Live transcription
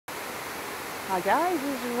Hi guys,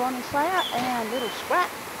 this is RonnieSlayer and little Scrat.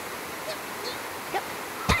 Yep.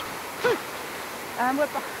 And we're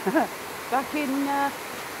back in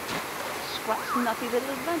Scrat's Nutty Little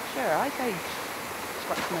Adventure. I say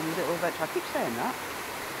Scrat's Nutty Little Adventure. I keep saying that.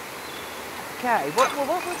 Okay, where were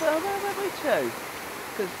we to?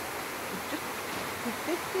 Because we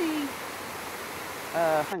did the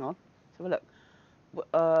hang on, let's have a look.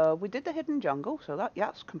 We did the hidden jungle, so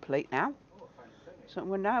that's complete now. So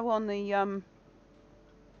we're now on the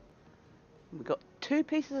we've got 2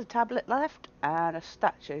 pieces of tablet left and a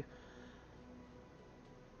statue.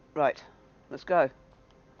 Right, let's go.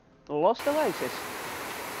 Lost Oasis.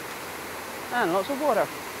 And lots of water.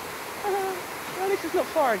 At least it's not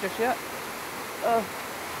far just yet.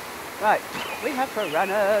 Right, we have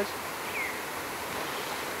piranhas.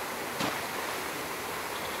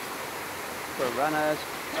 Piranhas.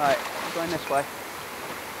 Right, we're going this way.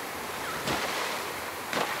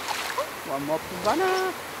 One more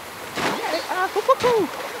piranha. Get it! Ah, hoo, hoo, hoo.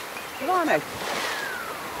 Blimey.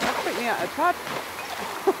 That freaked me out a tad.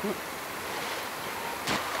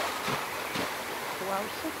 Wow,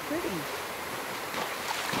 so pretty.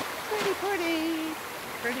 Pretty.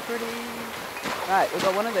 Right, we've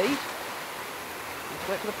got one of these. Let's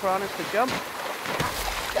wait for the piranhas to jump.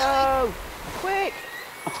 Go! Quick!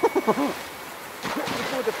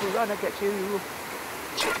 Before the piranha gets you.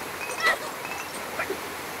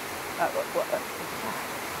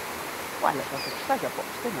 Well, it looks like a treasure box,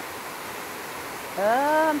 didn't it?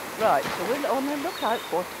 Right, so we're on the lookout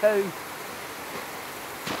for 2.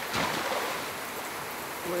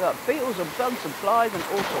 We've got beetles and bugs and flies and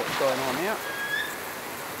all sorts going on here.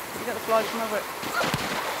 Can you get the flies from over it?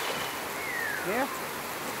 Here?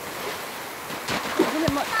 Isn't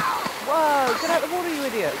it much? Whoa, get out of the water, you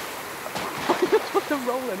idiot! You're supposed to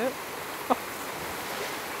roll in it.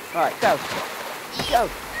 Right, go. Go!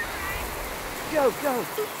 Go!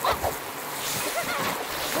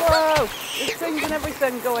 Whoa! There's things and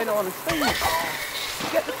everything going on. There's things.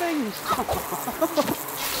 Get the things.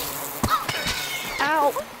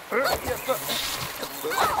 Ow!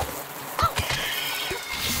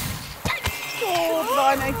 Oh,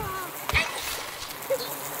 blimey!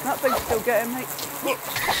 That thing's still getting me.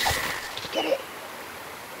 Get it!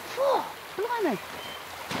 Oh, blimey!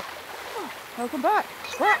 Oh, welcome back,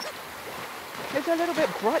 Scrat. It's a little bit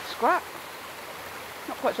bright, Scrat.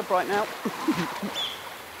 Not quite so bright now.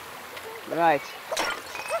 Right.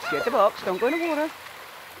 Get the box. Don't go in the water.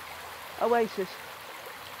 Oasis.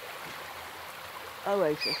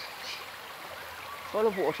 Full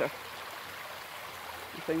of water.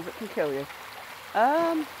 And things that can kill you.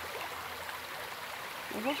 There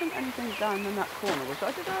wasn't anything down in that corner, was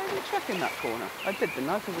there? Did I even check in that corner? I did, didn't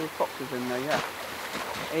I? Because there were foxes in there, yeah.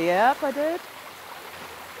 Yep, I did.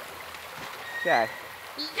 Okay.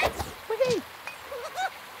 Whee!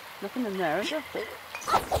 Nothing in there, is there?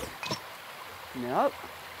 No.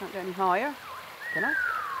 Can't get any higher. Can I?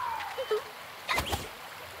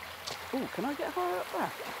 Ooh, can I get higher up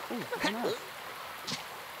there? Ooh, I don't know.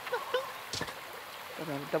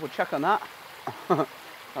 Gotta have a double check on that. Oh,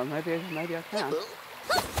 maybe I can.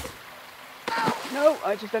 No,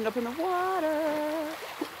 I just end up in the water.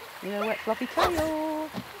 With a wet fluffy tail.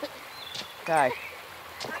 Okay.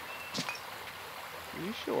 Are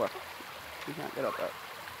you sure? You can't get up there.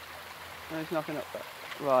 There's nothing up there.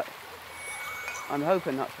 Right. I'm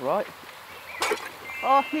hoping that's right.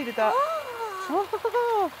 Oh, needed that.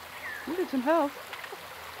 Oh, needed some help.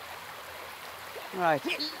 Right.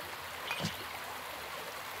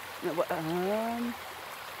 No, ooh,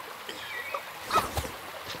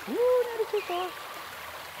 nearly too far.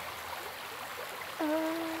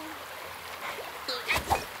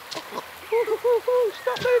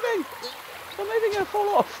 Stop moving! Stop moving and fall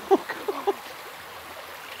off. Oh, God.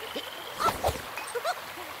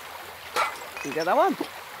 You get that one?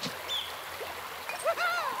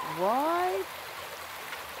 Why?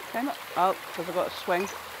 Came up. Oh, because I've got a swing.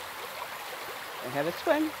 I have a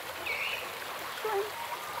swing. Swing.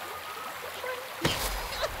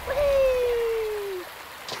 Whee!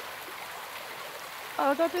 Oh,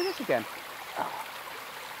 I've got to do this again. Oh.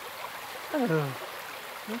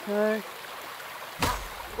 Okay.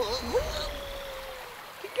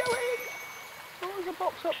 Keep going. Oh, there's a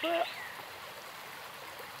box up there.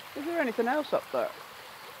 Is there anything else up there?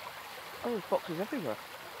 Oh, there's boxes everywhere.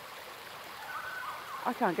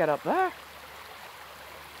 I can't get up there.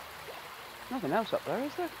 Nothing else up there,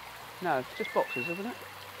 is there? No, it's just boxes, isn't it?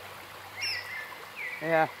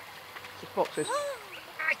 Yeah, just boxes.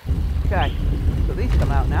 Okay, so these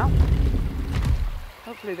come out now.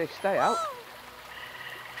 Hopefully they stay out.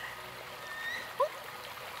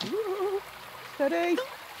 Steady.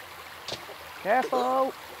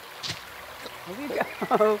 Careful. Over you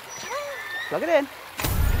go. Plug it in.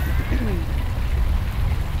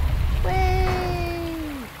 Whee!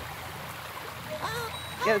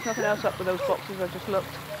 Yeah, there's nothing else up with those boxes. I just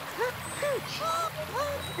looked.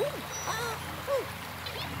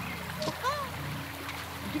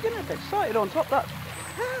 You're getting a bit excited on top of that.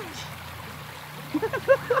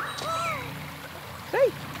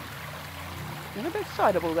 See? You're a bit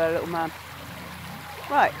excitable there, little man.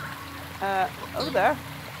 Right. Over there.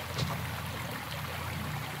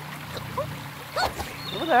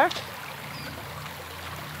 Over there.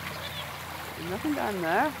 There's nothing down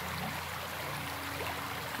there.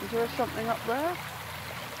 Is there something up there?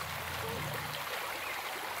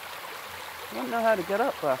 I don't know how to get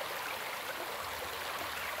up there.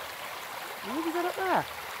 How did you get up there?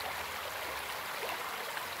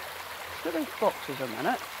 Let's get those boxes a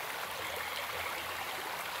minute.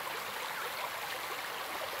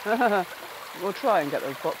 We'll try and get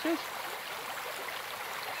those boxes.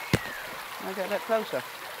 I'll get a bit closer.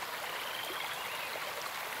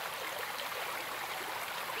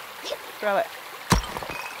 Throw it.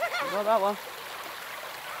 Got that one.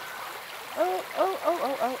 Oh, oh, oh,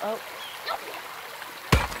 oh, oh, oh.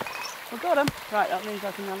 We got him. Right, that means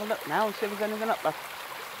I can have a look now and see if there's anything up there.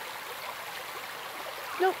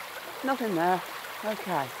 Nope, nothing there.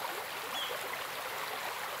 Okay.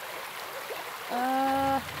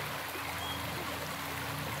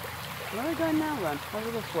 Where are we going now then?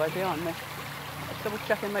 Over this way behind me. Let's double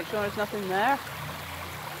check and make sure there's nothing there.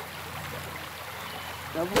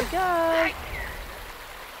 Over we go.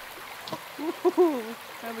 Woohoo!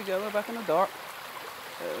 There we go, we're back in the dark.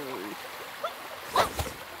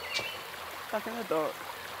 Back in the dark.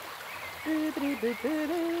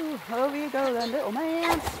 Over you go then, little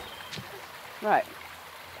man. Right.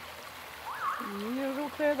 You're all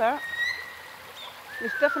clear there.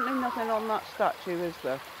 There's definitely nothing on that statue, is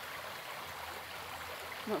there?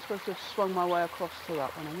 I'm not supposed to have swung my way across to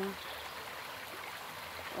that one, am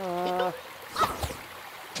I?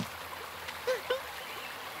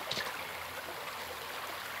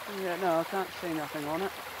 Yeah, no, I can't see nothing on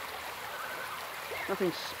it.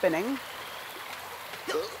 Nothing spinning.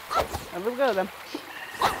 There we go then.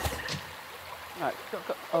 Right,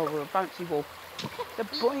 got, oh, we're a bouncy wall. The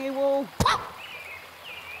boingy wall.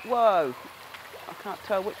 Whoa. I can't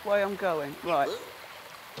tell which way I'm going. Right.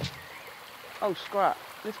 Oh, Scrat.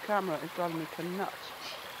 This camera is driving me to nuts.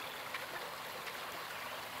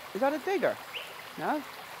 Is that a digger? No?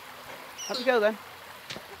 Up we go then.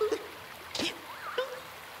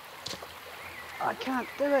 I can't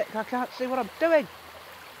do it. I can't see what I'm doing.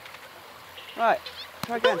 Right.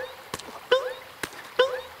 Try again.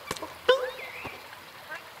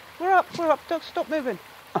 We're up. We're up. Don't stop moving.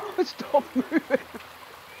 Oh, stop moving.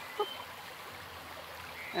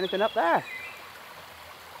 Anything up there?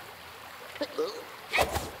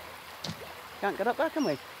 Can't get up there, can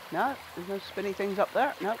we? No, there's no spinny things up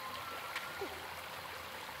there. No.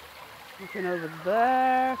 Nothing over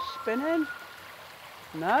there. Spinning.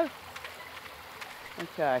 No.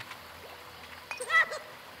 Okay.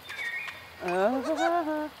 Oh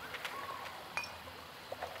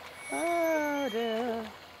dear.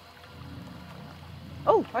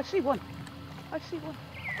 Oh, I see one. I see one.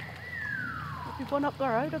 There's one up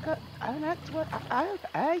there. I got. Oh, that's what. Oh,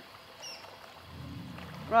 hey.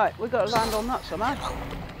 Right, we've got to land on that somehow.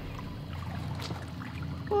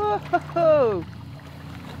 Whoa!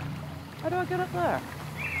 How do I get up there?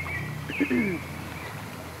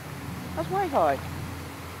 That's way high.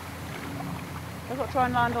 I've got to try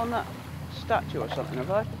and land on that statue or something, have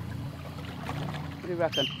I? What do you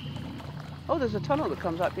reckon? Oh, there's a tunnel that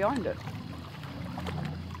comes out behind it.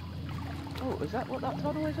 Oh, is that what that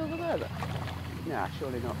tunnel is over there then? Nah,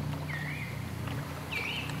 surely not.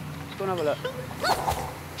 Let's go and have a look.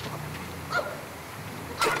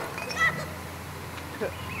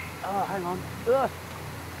 Oh, hang on. Ugh.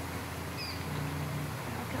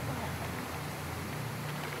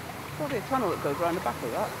 Probably a tunnel that goes around the back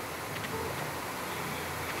of that.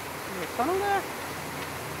 Is there a tunnel there?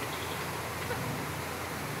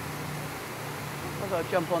 I've got to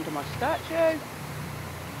jump onto my statue.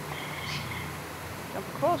 Jump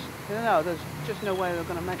across. No, there's just no way they're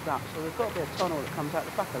going to make that. So there's got to be a tunnel that comes out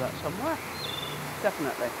the back of that somewhere.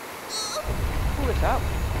 Definitely. Pull this out.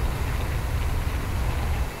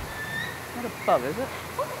 Not a bug, is it?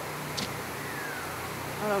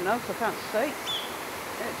 I don't know, because I can't see.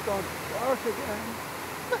 It's gone dark again.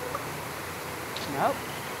 Nope.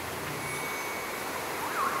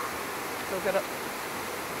 Still get up.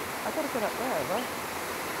 I've got to get up there, have I?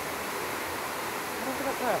 How do I get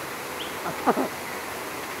up there?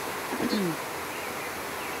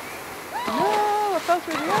 No! fell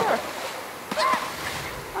through the air.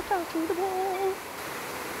 I fell through the wall.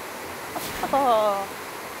 Oh.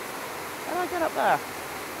 How do I get up there?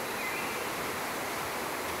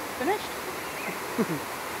 Finished?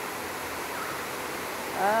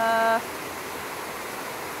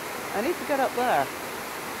 I need to get up there.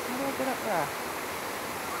 How do I get up there?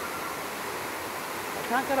 I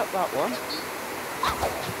can't get up that one.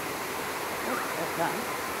 Oh, I can.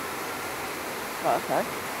 Oh, okay.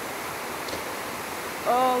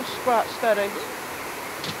 Oh, Scrat, steady.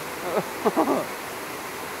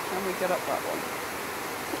 Can we get up that one?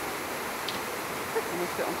 Can we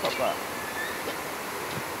sit on top of that?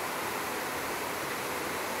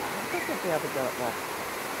 I think I'd be able to get up there.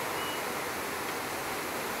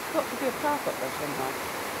 There's got to be a path up there somehow.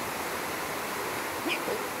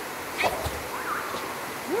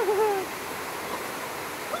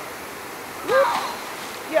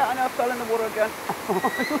 Yeah, I know, I fell in the water again.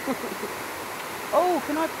 Oh,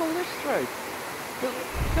 can I pull this through?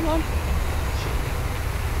 Come on.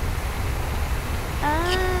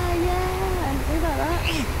 Ah, yeah, I didn't think about that.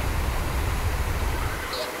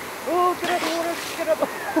 Oh, get out the water, get out the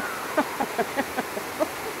water.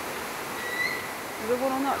 Is there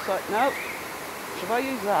one on that side? No. Should I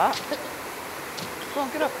use that? Come on,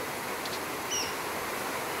 get up.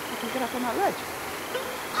 I can get up on that ledge.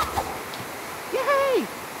 Yay!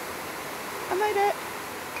 I made it!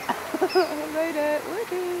 I made it!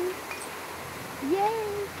 Woohoo!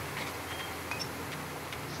 Yay!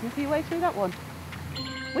 Sniffy way through that one.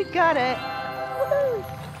 We got it! Woohoo!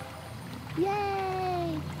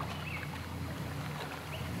 Yay!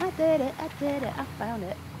 I did it! I did it! I found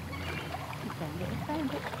it! I found it! I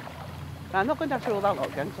found it! Now, I'm not going down through all that lot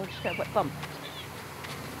again, so I'll just get a wet bum.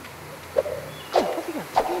 Oh, off you go!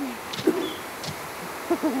 Get in here!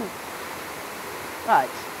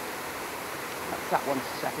 Right. That's that one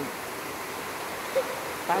second.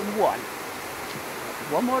 Found one.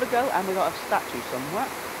 One more to go, and we've got a statue somewhere.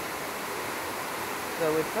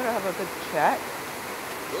 So we'd better have a good check.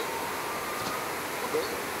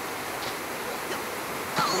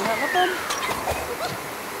 Can we have a bum?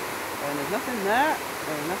 And there's nothing there.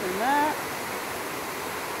 There's nothing there.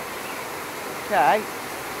 Okay.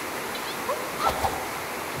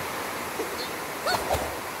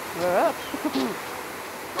 We're up.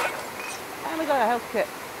 And we got a health kit.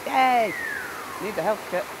 Yay! Need the health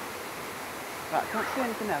kit. Right, I can't see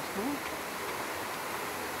anything else, can I?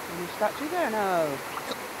 Any statue there? No.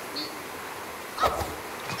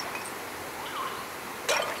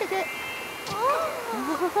 Kick it.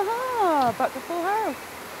 Oh, back to full health.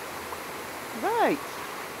 Right.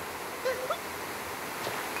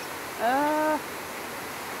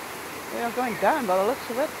 We are going down by the looks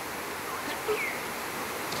of it.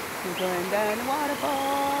 We're going down the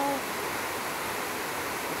waterfall.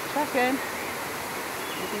 Just checking.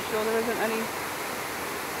 Making sure there isn't any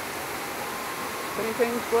funny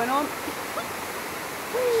things going on.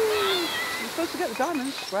 Whee! You're supposed to get the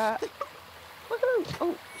diamonds, Scrat. Woohoo!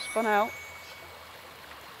 Oh, spun out.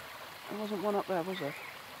 There wasn't one up there, was there?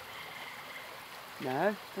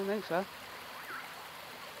 No, don't think so.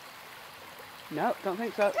 No, don't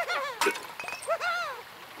think so.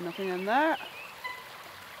 Nothing in there.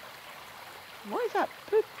 What is that?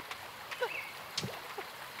 Poop.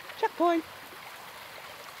 Checkpoint.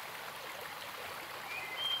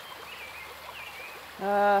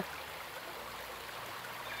 I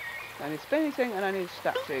need a spinning thing and I need a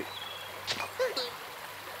statue.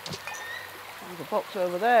 There's a box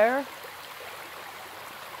over there.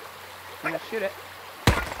 I'm gonna shoot it.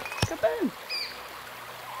 Kaboom!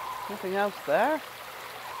 Nothing else there.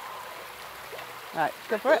 Right,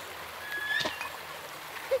 go for it.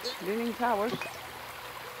 Leaning towers.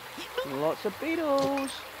 Lots of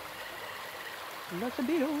beetles. Lots of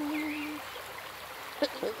beetles.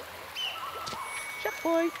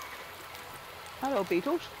 Checkpoint. Hello,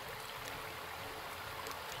 beetles.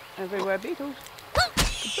 Everywhere beetles.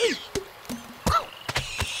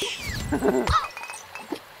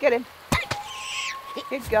 Get him.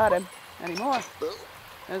 You got him. Any more?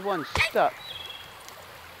 There's one stuck.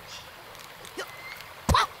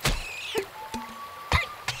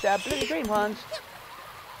 The blue green ones.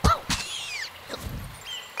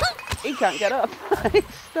 He can't get up. He's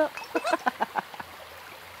stuck.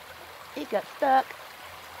 He got stuck.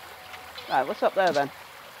 Right, what's up there then?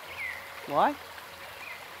 Why?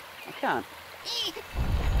 I can't.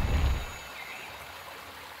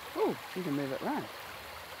 Oh, you can move it around.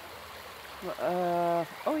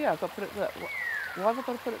 Oh yeah, I've got to put it there. Why have I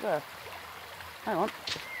got to put it there? Hang on.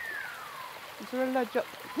 Is there a ledge up?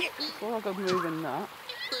 Before I go moving that.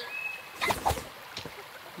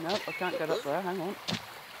 Nope, I can't get up there. Hang on.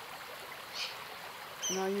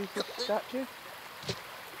 Can I use this statue?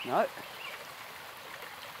 No.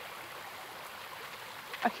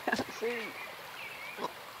 I can't see.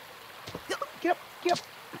 Get up, get up.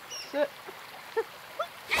 Sit.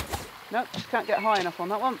 No, just can't get high enough on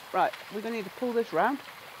that one. Right, we're going to need to pull this round.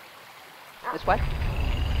 This way.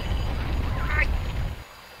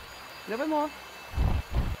 A little bit more.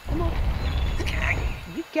 Come on.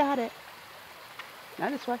 You got it. Now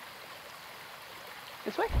this way.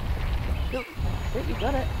 This way. Look, you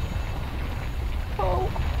got it. Oh,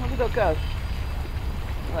 where we got to go?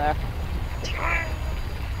 There.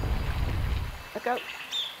 Let go.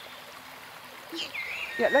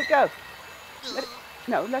 Yeah, let go. Let it,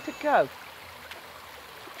 no, let it go.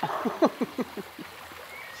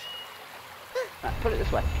 Right, put it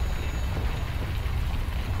this way.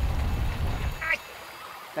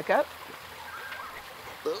 Let go.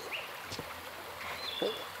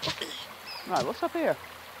 Right, what's up here?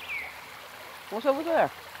 What's over there?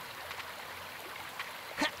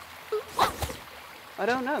 I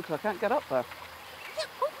don't know, because I can't get up there.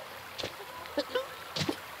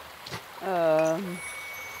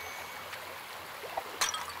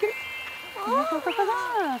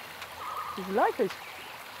 His life is...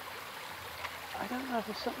 I don't know if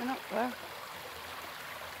there's something up there.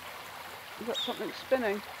 We've got something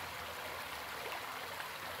spinning.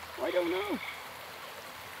 I don't know.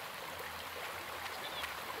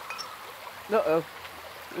 Uh-oh.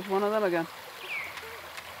 There's one of them again.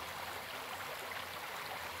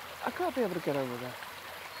 I've got to be able to get over there.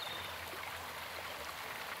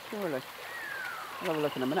 Surely. I'll have a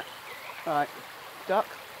look in a minute. Alright. Duck.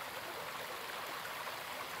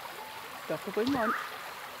 Duck if we want.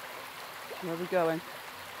 Where are we going?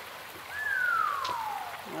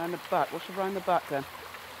 Around the back. What's around the back then?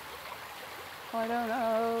 I don't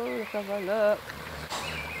know. Let's have a look.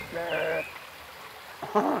 There.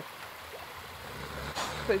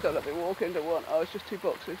 Please don't let me walk into one. Oh, it's just two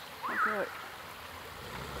boxes. That's right.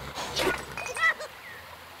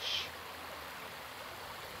 Shh.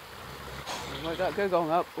 Like that go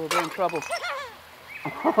going up, we'll be in trouble.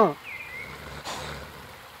 Where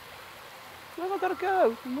have I got to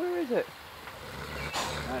go? And where is it?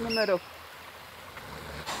 Right in the middle.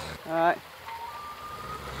 Alright.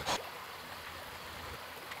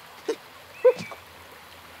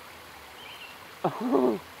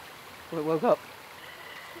 Oh, well, it woke up.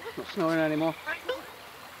 Not snoring anymore.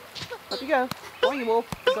 Up you go. On you walk.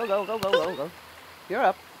 Go, go, go, go, go, go. You're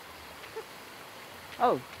up.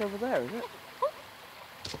 Oh, it's over there, is it?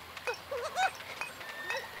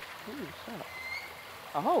 What is that?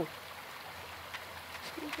 A hole.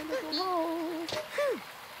 There's a little hole.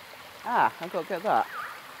 Ah, I've got to get that.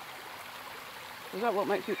 Is that what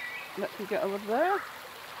makes you lets me get over there?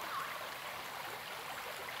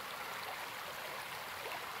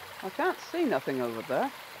 I can't see nothing over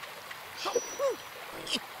there.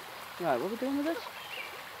 Right, what are we doing with this?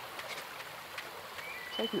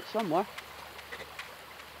 Taking it somewhere.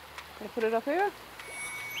 Gotta put it up here?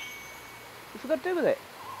 What's it got to do with it?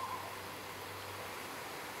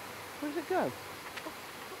 Where does it go?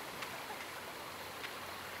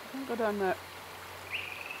 I can't go down there.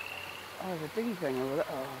 Oh, there's a dingy thing over there.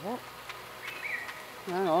 Oh, what?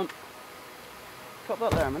 Hang on. Pop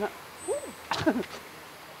that there a minute.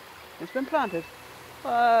 It's been planted.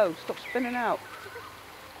 Whoa, stop spinning out.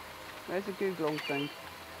 There's a googlong thing.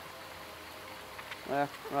 There.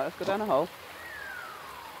 Right, let's go down a hole.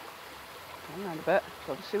 Turn around a bit,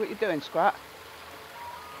 so I'll just see what you're doing, Scrat.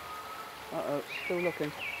 Uh-oh, it's still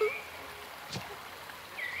looking.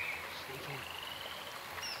 Sneaking.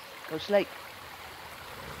 Go sleep.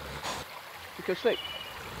 You go sleep.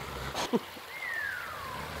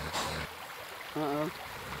 Uh-oh.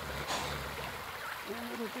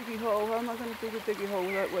 Oh, a diggy hole. How am I going to dig a diggy hole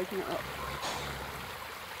without waking it up?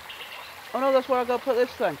 Oh no, that's where I got to put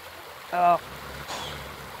this thing. Oh.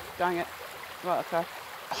 Dang it. Right, okay.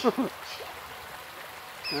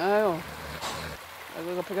 No. I've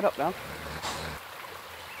got to pick it up now.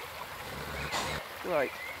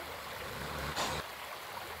 Right.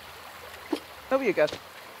 Over you go.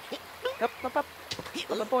 Up, up, up.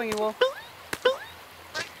 On the boing you all.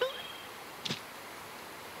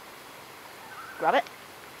 Grab it.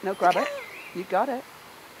 No, grab it. You got it.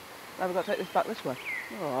 Now we've got to take this back this way.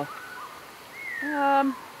 Oh.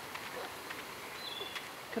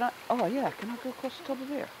 Can I? Oh yeah. Can I go across the top of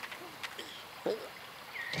here?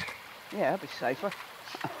 Yeah, that'd be safer.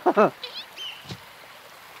 A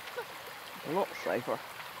lot safer.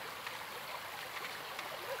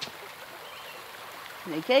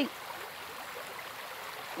 Sneaky.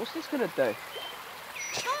 What's this gonna do?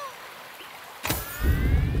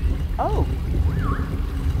 Oh.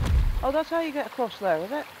 Oh, Oh, that's how you get across there,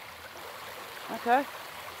 is it? Okay.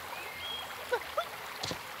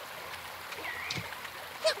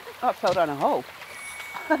 Oh, I fell down a hole.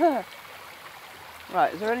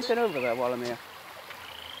 Right, is there anything over there while I'm here?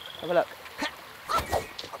 Have a look.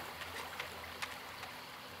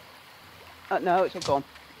 No, it's all gone.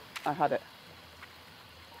 I had it.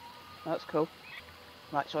 That's cool.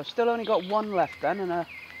 Right, so I've still only got one left then, and a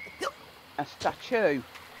statue.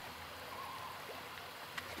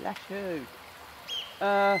 Statue.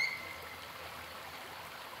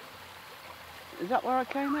 Is that where I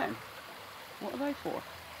came in? What are they for?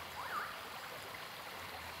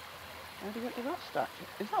 How do you get to that statue?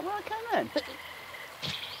 Is that where I came in?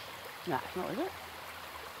 Nah, it's not, is it?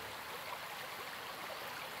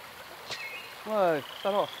 Whoa,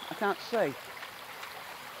 fell off. I can't see. Is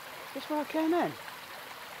this where I came in?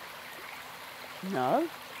 No.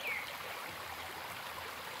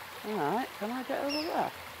 Alright, can I get over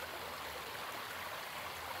there?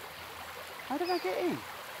 How did I get in?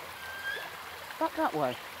 Back that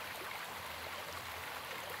way.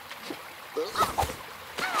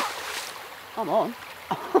 Come on.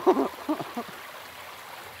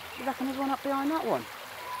 You reckon there's one up behind that one?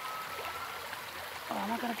 Oh,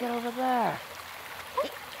 am I going to get over there?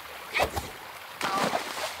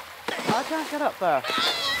 I can't get up there.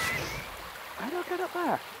 How do I get up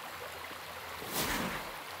there?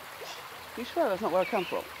 You swear that's not where I come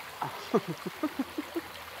from?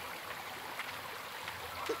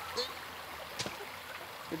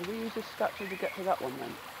 Did we use this statue to get to that one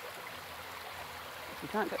then? We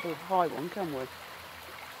can't get to the high one, can we?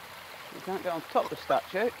 We can't get on top of the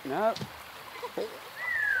statue. No.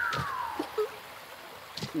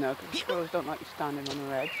 No, because the squirrels don't like you standing on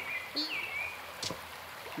their edge.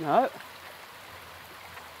 No.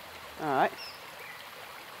 Alright.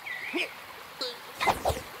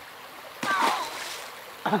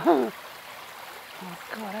 Oh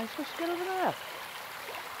God, how am I supposed to get over there?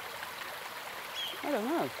 I don't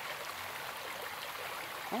know.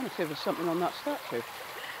 I want to see if there's something on that statue. It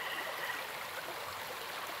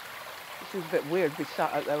seems a bit weird to be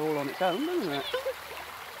sat out there all on its own, doesn't it?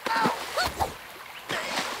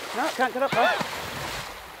 No, can't get up there.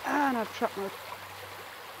 And I've trapped my...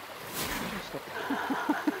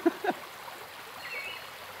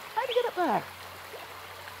 How do you get up there?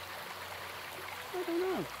 I don't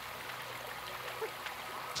know.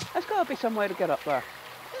 There's got to be some way to get up there.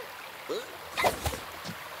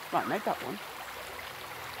 Right, made that one.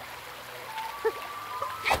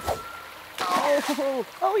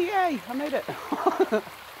 Oh yay! I made it.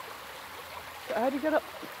 How do you get up?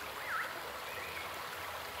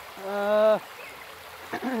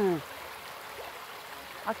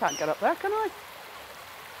 I can't get up there, can I?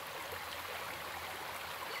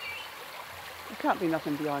 There can't be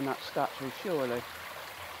nothing behind that statue, surely.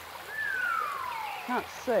 Can't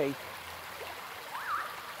see.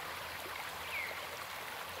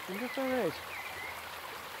 I wonder if there is.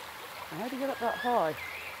 How do you get up that high?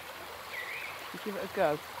 Give it a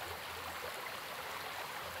go.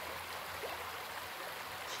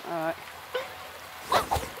 Alright.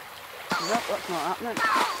 Nope, that's not happening.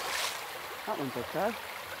 That one's okay.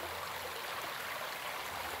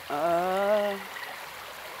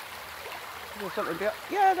 Is there something behind?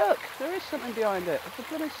 Yeah, look! There is something behind it. It's a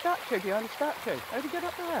bloody statue behind the statue. How do you get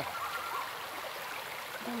up there?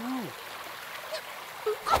 I don't know.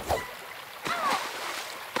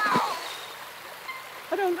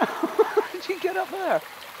 I don't know. How did you get up there?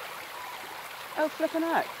 Oh, flipping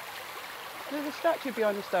heck. There's a statue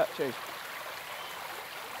behind the statue.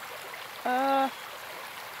 I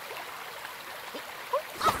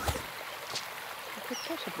could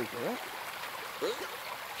possibly do it.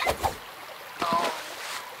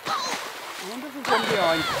 I wonder if there's one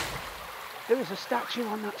behind. There is a statue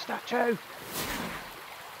on that statue.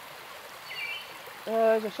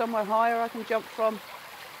 Is there somewhere higher I can jump from?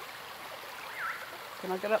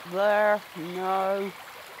 Can I get up there? No.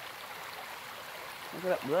 Can I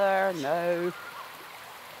get up there? No.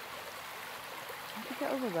 How do you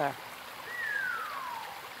get over there?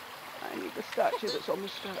 I need the statue that's on the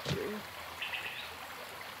statue.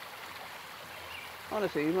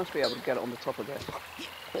 Honestly, you must be able to get it on the top of this.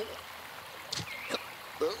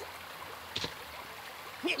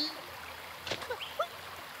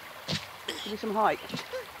 Give me some height.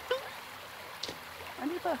 I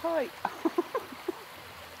need that height.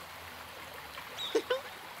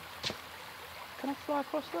 Can I fly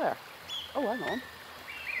across there? Oh, hang on.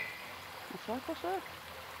 Can I fly across there?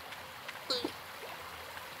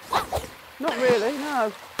 Not really,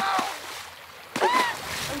 no.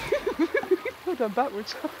 I've done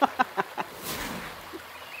backwards.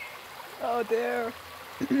 Oh dear.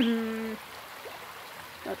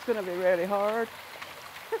 That's going to be really hard.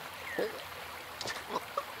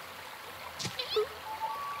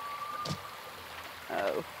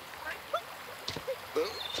 Oh.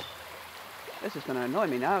 This is going to annoy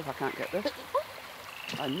me now if I can't get this.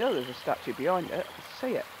 I know there's a statue behind it. I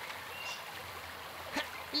see it.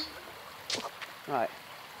 Right.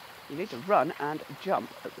 You need to run and jump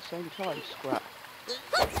at the same time, Scrat.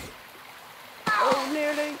 Oh,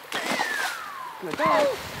 nearly. Gonna die.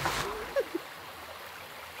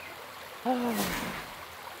 Oh.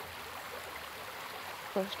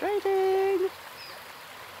 Frustrating.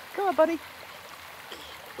 Come on, buddy.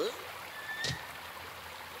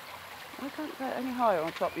 I can't get any higher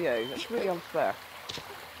on top of you. That's really unfair.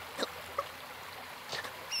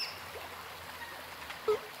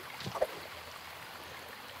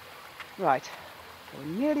 Right. So we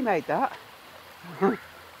nearly made that. I'll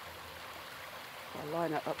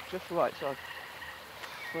line it up just right so I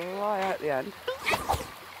fly out the end.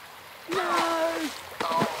 No!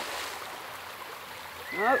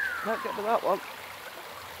 No, can't get to that one.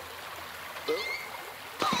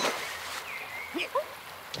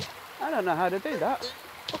 I don't know how to do that.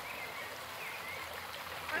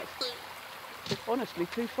 It's honestly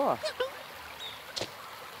too far.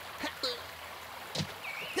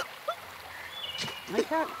 I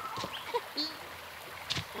can't.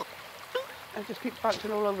 I just keep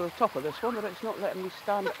bouncing all over the top of this one, but it's not letting me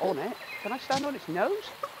stand on it. Can I stand on its nose?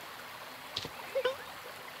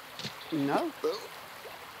 No.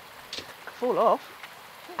 Fall off.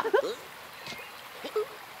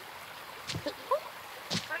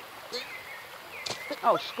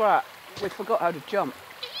 Oh, Scrat, we forgot how to jump.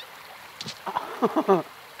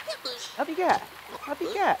 Have you get? Have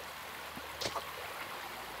you get?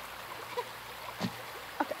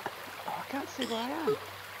 Okay. Oh, I can't see where I am.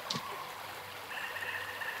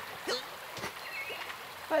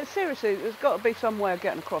 Like, seriously, there's got to be some way of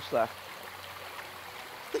getting across there.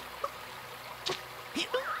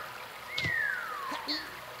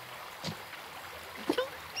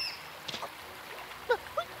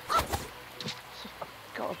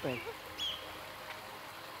 Gotta be.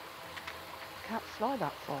 Can't fly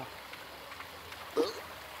that far.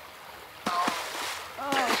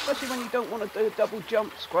 Oh, especially when you don't want to do a double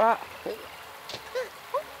jump, Scrat.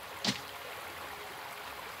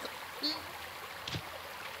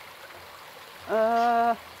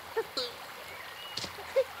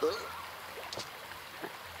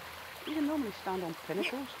 You can normally stand on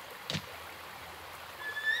pinnacles.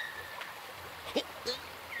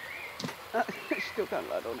 Still can't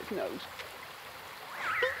land on its nose.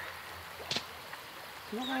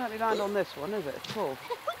 It's not going to let me land on this one, is it, at all?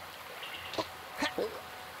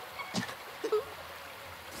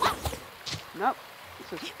 Nope.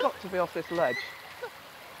 This has got to be off this ledge.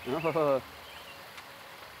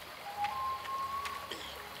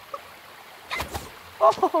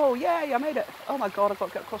 Oh, yay, I made it. Oh my god, I've got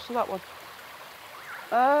to get across to that one.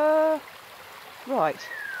 Right.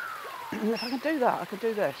 If I can do that, I can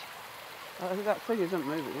do this. That thing isn't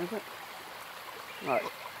moving, is it? Right.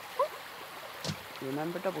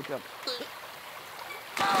 Remember double jump.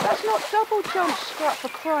 That's not double jump, Scrat, for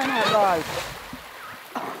crying out loud.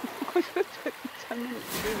 It's going to take me 10 minutes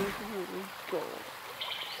to do this, isn't it? God.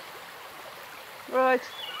 Right.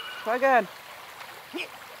 Try again.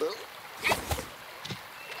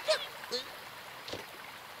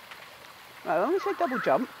 Right, when we say double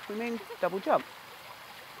jump, we mean double jump.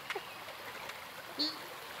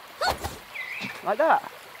 Like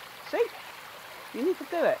that. See? You need to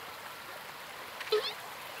do it.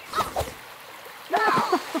 No!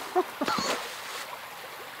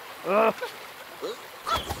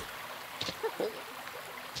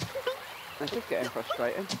 It's just getting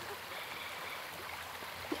frustrating.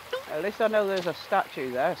 At least I know there's a statue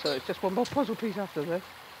there, so it's just one more puzzle piece after this.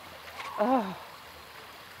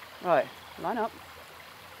 Right, line up.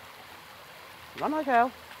 Run like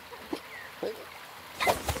hell.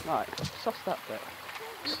 Right, suss that bit.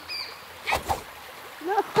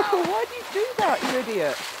 No, why do you do that, you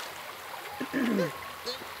idiot?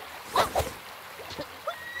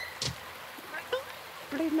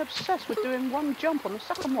 Bleeding obsessed with doing one jump on the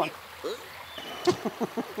second one.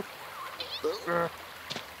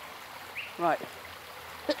 Right.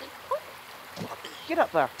 Get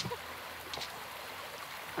up there.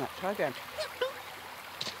 Right, try again.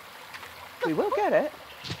 We will get it.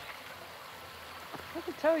 I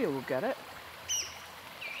can tell you we'll get it.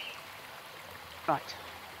 Right.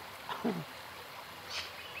 Getting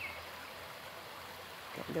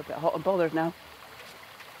a little bit hot and bothered now.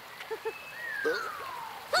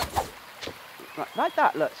 Right, like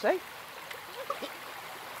that, look, see?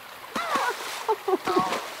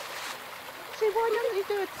 See, why doesn't he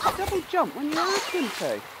do a double jump when you ask him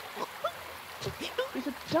to? He's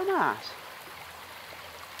a dumbass.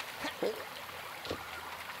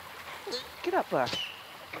 Get up there.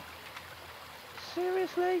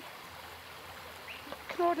 Seriously? I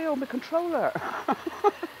can hardly hold my controller.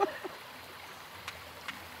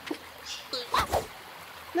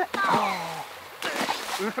 Oh.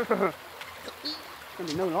 There's going to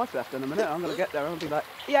be no life left in a minute. I'm going to get there and I'll be like,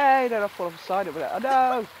 yay, then I'll fall off the side of it. Oh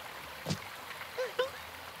no!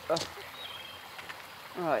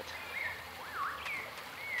 Right.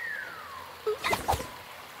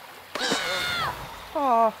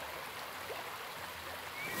 Oh.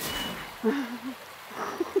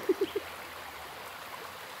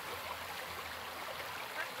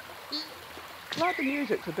 Glad the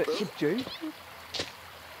music's a bit subdued.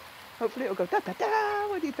 Hopefully it'll go da da da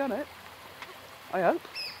when you've done it. I hope.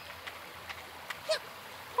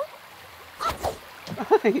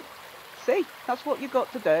 Right. See, that's what you've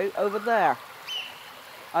got to do over there.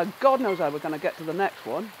 And God knows how we're going to get to the next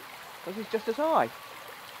one, because it's just as high.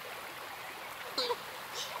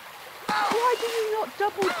 Why do you not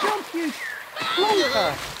double jump, you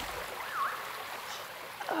plonker?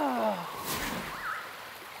 Oh,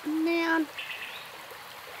 man.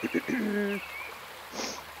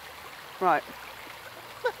 Right.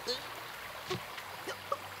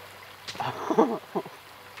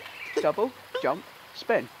 Double, jump,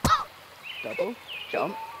 spin. Double,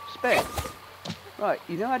 jump, spin. Right,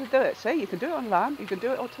 you know how to do it. See, you can do it on land, you can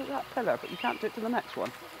do it onto that pillar, but you can't do it to the next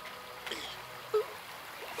one.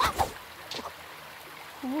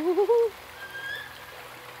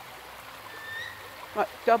 Right,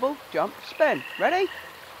 double, jump, spin. Ready?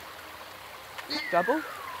 Double,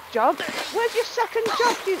 jump. Where's your second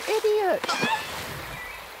jump, you idiot?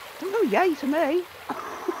 Don't go yay to me.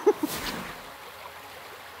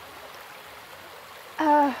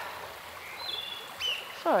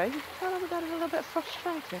 Sorry, you felt like I got a little bit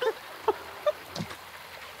frustrated.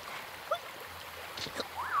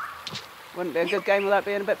 Wouldn't be a good game without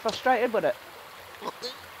being a bit frustrated, would it?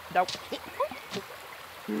 Nope.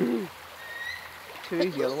 Too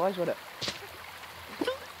easy otherwise, would it?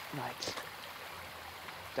 Right.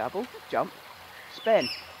 Double, jump, spin.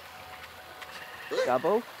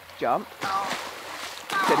 Double, jump.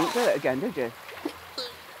 Didn't do it again, did you?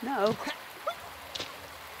 No.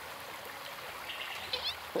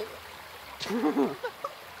 Oh,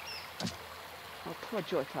 poor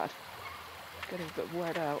joypad. Getting a bit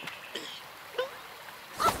weird out.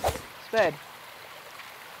 Spin.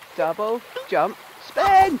 Double, jump,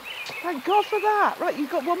 spin! Thank God for that! Right, you've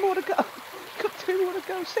got one more to go. You've got two more to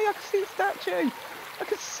go. See, I can see the statue. I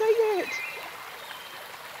can see it.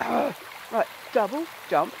 Right, double,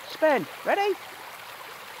 jump, spin. Ready?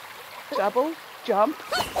 Double, jump,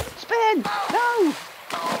 spin! No!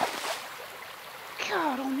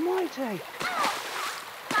 God almighty!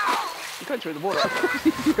 I'm going through the water.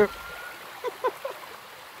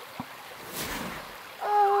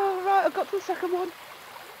 Oh, right, I got to the second one.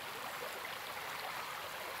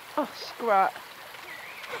 Oh, Scrat.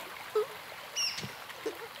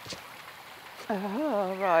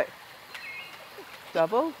 Oh, right.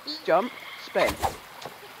 Double, jump, spin.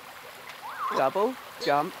 Double,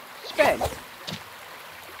 jump, spin. Oh,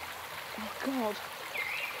 God.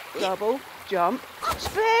 Double, jump,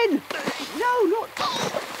 spin! No, not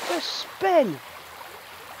the spin.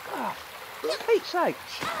 Oh, for Pete's sake.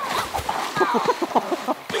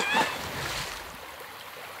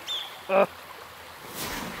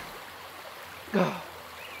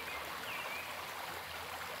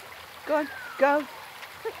 Go on, go.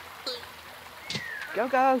 Go,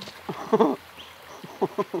 go.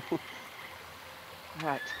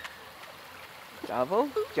 Right. Double,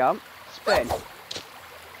 jump, spin.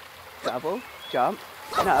 Double, jump.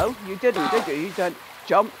 No, you didn't, did you? You done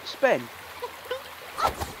jump, spin.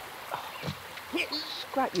 Oh.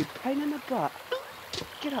 Scrat, you pain in the butt.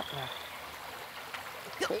 Get up there.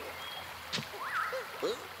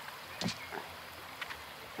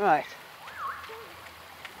 Right.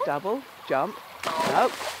 Double, jump.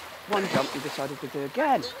 No. One jump you decided to do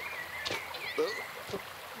again.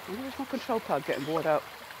 Where's my control pad getting bored out?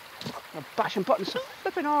 I'm bashing buttons so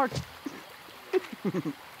flipping hard.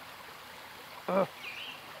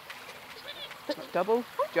 Double,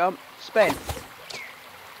 jump, spin.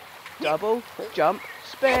 Double, jump,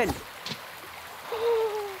 spin.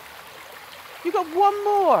 You got one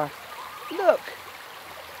more. Look.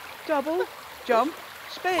 Double, jump,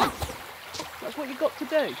 spin. That's what you got to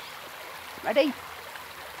do. Ready?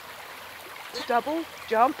 Double,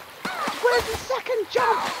 jump. Where's the second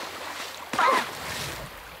jump?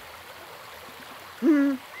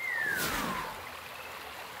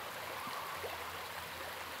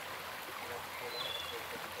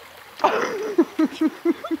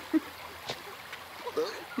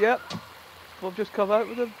 Yep. Bob just come out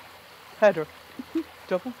with a header.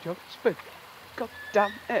 Double jump spin. God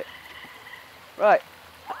damn it. Right.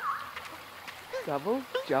 Double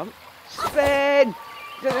jump spin.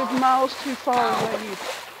 It's miles too far away.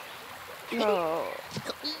 Oh.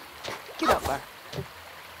 Get up there.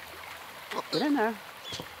 Get in there.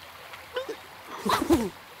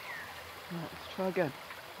 Right, let's try again.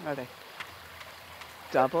 Ready.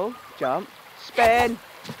 Double jump spin.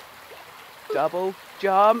 Double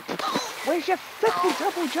jump. Where's your flipping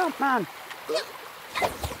double jump, man?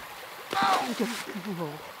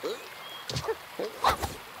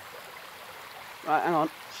 Right, hang on.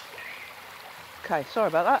 Okay, sorry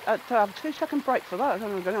about that. I have a 2-second break for that.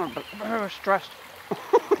 I'm getting on, but stressed.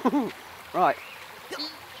 Right, let's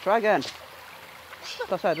try again.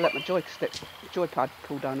 Plus I had to let my joypad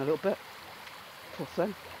cool down a little bit. Poor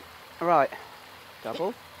thing. Right,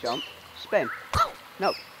 double jump spin.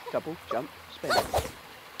 No, double jump spin.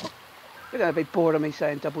 You're going to be bored of me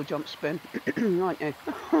saying double jump spin, aren't you?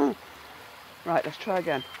 Right, let's try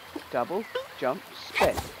again. Double jump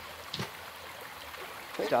spin.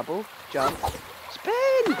 Double jump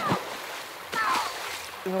spin.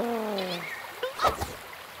 Oh.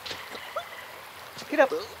 Get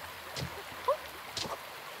up.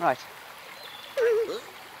 Right.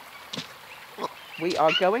 We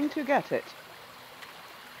are going to get it.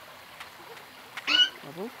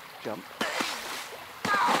 Double jump.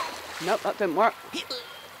 Nope, that didn't work.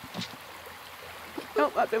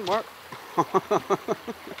 Nope, that didn't work.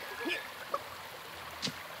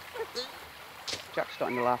 Jack's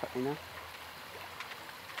starting to laugh at me now.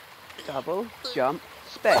 Double jump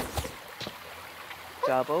spin.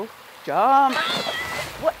 Double jump.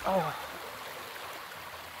 What? Oh.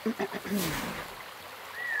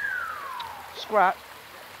 Scrat.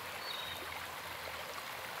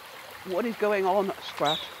 What is going on,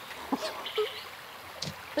 Scrat?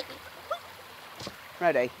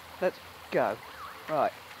 Ready? Let's go.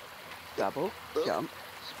 Right. Double jump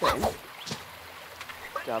spin.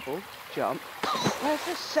 Double jump. Where's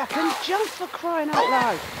the second jump, for crying out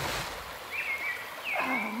loud?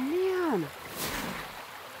 Oh man!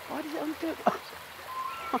 Why does it undo?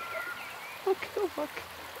 Oh, kill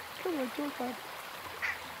my joypad.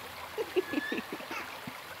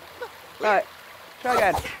 Right, try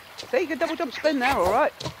again. See, you can double jump spin there,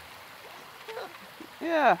 alright?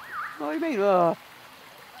 Yeah, what do you mean?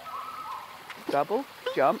 Double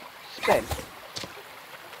jump spin.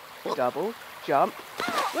 Double jump.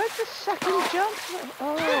 Where's the second jump?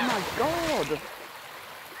 Oh my god.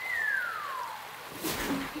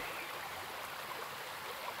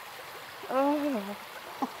 Oh.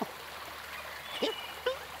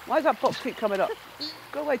 Why does that box keep coming up?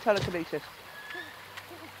 Go away, telekinesis.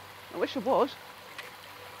 I wish there was.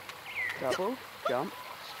 Double jump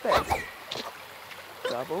spin.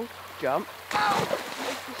 Double jump.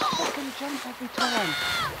 Where's the second jump every time?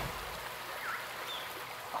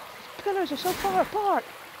 Oh, these pillars are so far apart.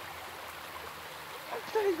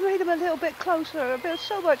 They've made them a little bit closer. It'd be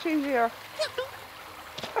so much easier.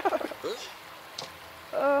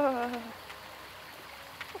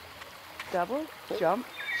 Double jump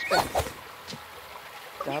spin.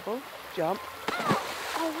 Double jump.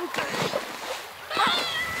 Oh my gosh.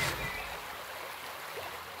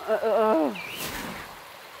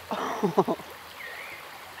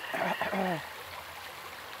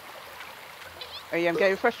 I am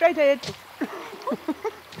getting frustrated.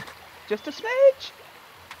 Just a smidge.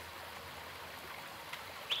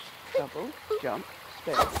 Double jump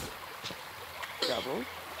spin. Double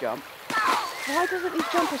jump. Why doesn't he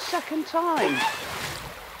jump a second time?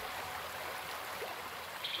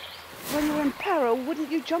 When you're in peril,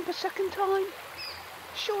 wouldn't you jump a second time?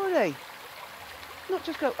 Surely. Not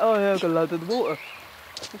just go, oh yeah, I've got to land in the water.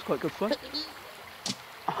 That's quite good fun.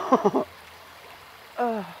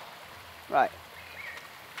 Right.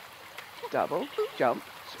 Double jump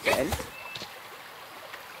spin.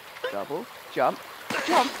 Double jump.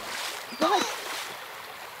 Jump. Right.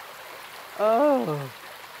 Oh.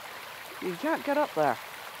 You can't get up there.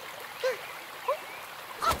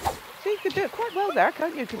 See, you can do it quite well there,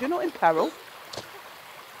 can't you? Because you're not in peril.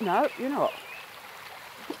 No, you're not.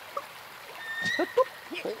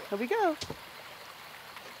 There we go.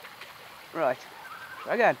 Right.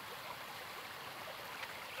 Try again.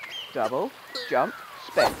 Double jump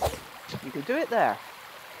spin. You can do it there.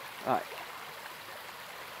 Right.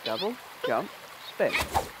 Double jump spin.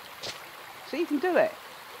 See, you can do it.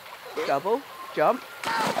 Double jump.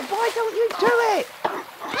 And why don't you do it?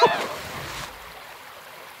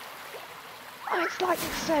 It's like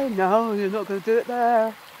it's saying, no, you're not going to do it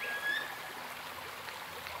there.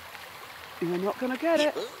 You're not going to get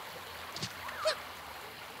it.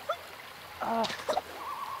 Oh.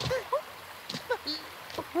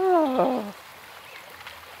 Oh.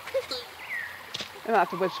 I might have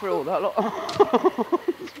to whiz through all that lot.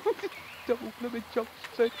 Double blooming jumps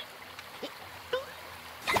too.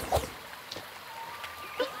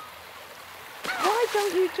 Why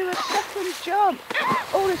don't you do a second jump?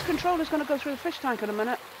 Oh, this controller's going to go through the fish tank in a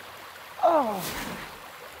minute. Oh.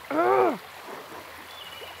 Ugh.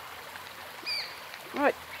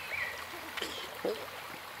 Right. So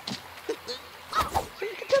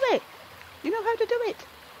you can do it. You know how to do it.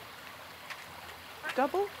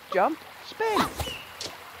 Double, jump, spin.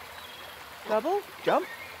 Double, jump,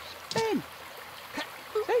 spin.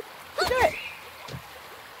 See? You do it.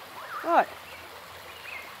 Right.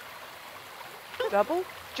 Double,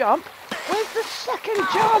 jump. Where's the second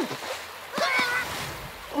jump?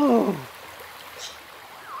 Oh.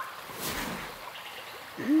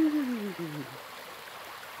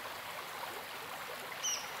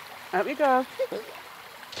 Out we go.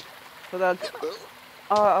 For the,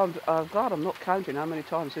 I'm glad I'm not counting how many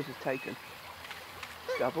times this has taken.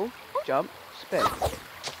 Double, jump, spin.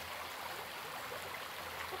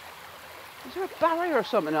 Is there a barrier or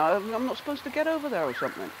something? I'm not supposed to get over there or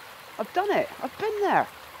something. I've done it. I've been there.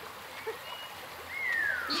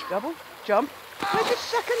 Double, jump. Where's your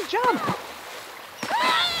second jump?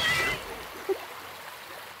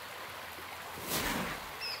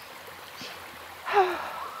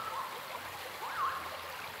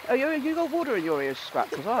 Oh, you got water in your ears, Scrat,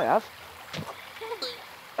 because I have.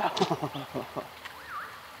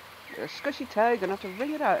 You're a squishy toe, gonna have to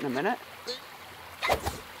wring it out in a minute.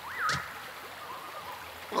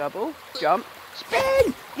 Double, jump,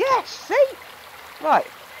 spin! Yes, see? Right,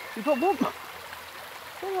 you've got one.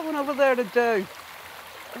 What's that one over there to do?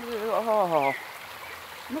 Oh,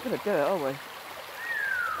 I'm not gonna do it, are we?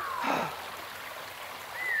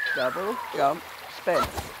 Double, jump, spin.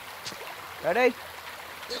 Ready?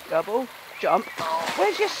 Double, jump.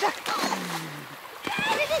 Where's your second?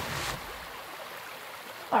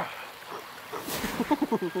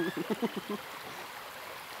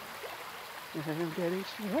 I'm getting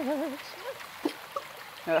stressed.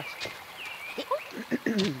 Yes.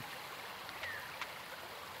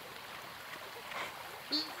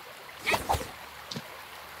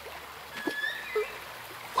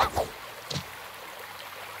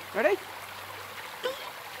 Ready?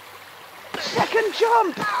 Second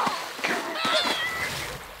jump!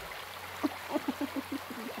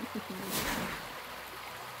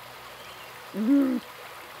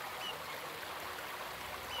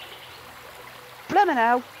 Blimey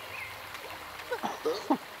now!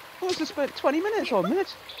 I must have spent 20 minutes on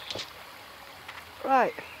this.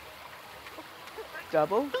 Right.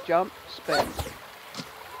 Double, jump, spin.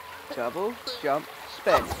 Double, jump,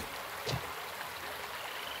 spin.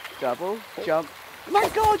 Double, jump. My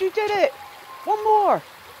God, you did it! One more!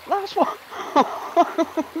 Last one!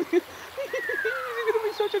 This is going to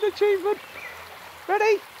be such an achievement.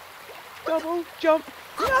 Ready? Double, jump.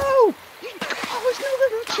 No! Oh, it's not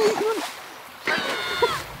an achievement!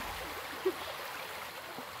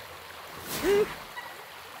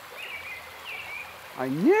 I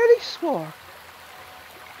nearly swore.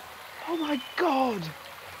 Oh my God!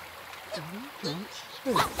 Double, jump,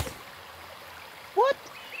 spin. What?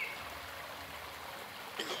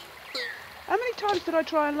 How many times did I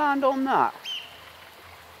try and land on that?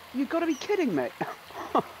 You've got to be kidding me.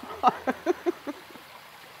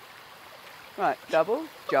 Right, double,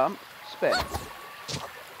 jump, spin.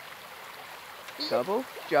 Double,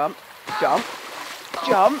 jump, jump,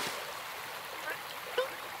 jump.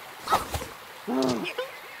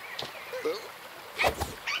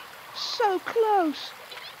 So close.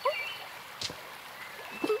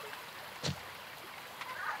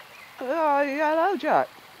 Oh, hello, Jack.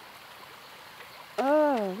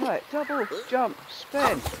 Oh, right, double, jump,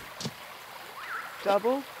 spin.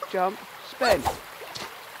 Double, jump, spin.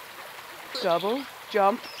 Double,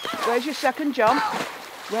 jump. Where's your second jump?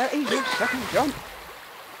 Where is your second jump?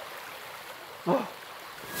 Oh.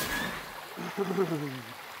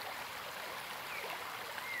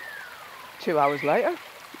 2 hours later.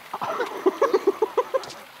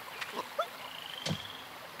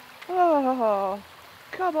 Oh,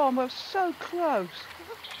 come on, we're so close.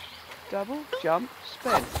 Double, jump,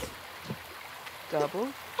 spin. Double,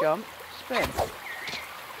 jump, spin.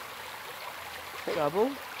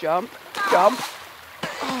 Double, jump, jump.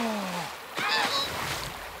 Oh,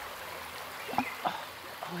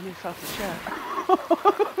 I nearly fell off the chair. Oh,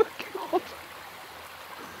 God.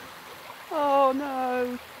 Oh,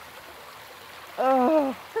 no.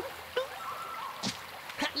 Oh.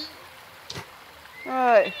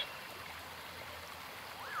 Right.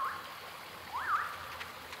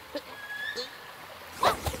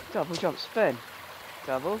 Double jump, spin.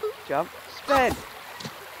 Double jump, spin.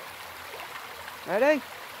 Ready?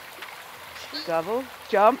 Double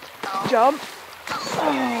jump, jump.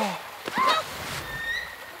 Oh.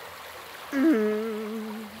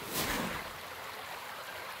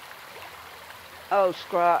 Oh,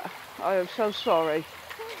 Scrat, I am so sorry.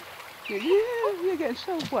 You're getting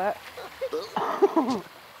so wet.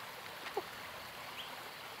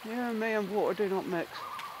 You and me and water do not mix.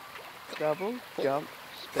 Double jump,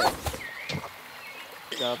 spin.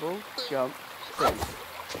 Double jump, spin.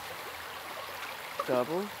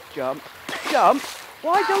 Double jump, jump.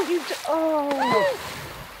 Why don't you? Oh.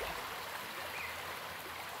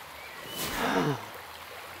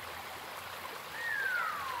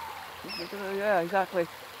 Yeah, exactly.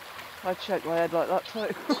 I'd shake my head like that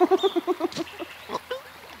too.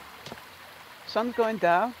 Sun's going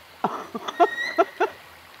down.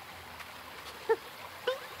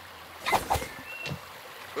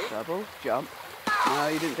 Double jump. No,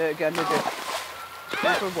 you didn't do it again, did you?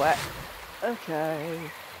 Super wet. Okay.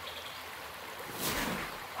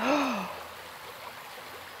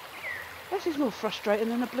 This is more frustrating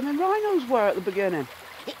than the blooming rhinos were at the beginning.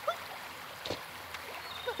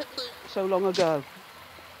 So long ago.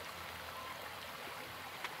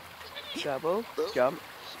 Double jump,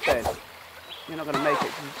 spin. You're not going to make it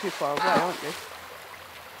because you're too far away, aren't you?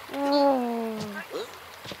 Oh.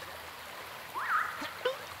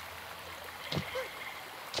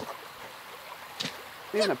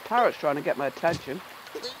 Even a parrot's trying to get my attention.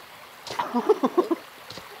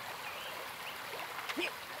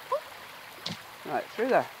 Right, through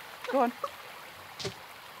there. Go on.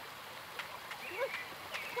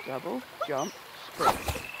 Double jump, spin.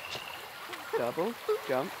 Double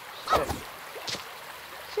jump, spin.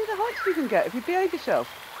 See the heights you can get if you behave yourself.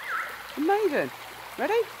 Amazing.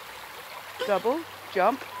 Ready? Double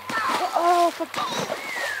jump. Oh, for...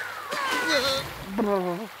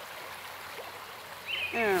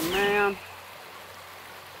 Yeah, man.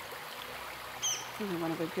 I'm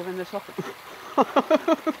going to be giving this up.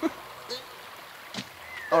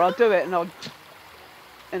 Or I'll do it and I'll...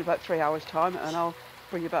 in about 3 hours' time and I'll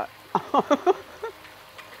bring you back.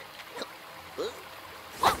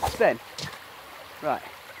 Spin. Right.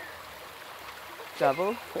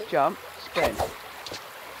 Double, jump, spin.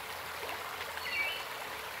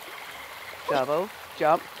 Double,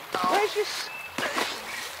 jump. Where's your...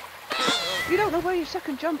 You don't know where your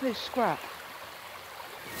second jump is, Scrat.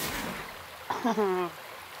 You'll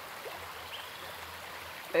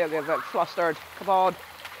get a bit flustered. Come on.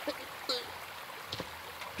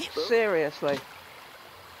 Seriously.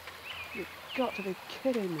 You've got to be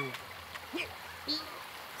kidding me.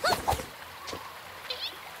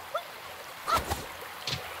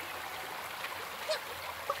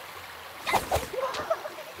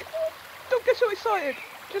 Don't get so excited.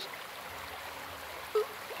 Just...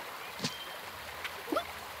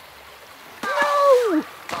 No!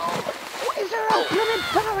 Is there a blooming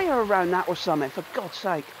barrier around that or something, for God's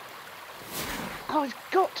sake? Oh, it's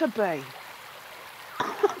got to be.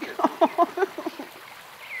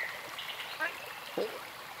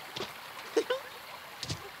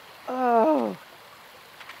 Oh.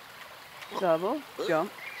 Double,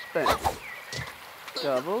 jump, spin.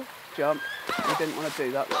 Double, jump. You didn't want to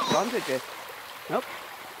do that last time, did you? Nope.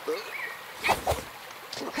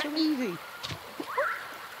 It's so easy.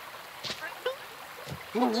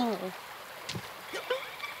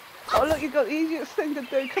 Oh, look, you've got the easiest thing to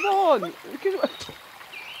do. Come on.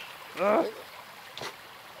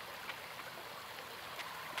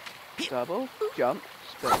 Double, jump,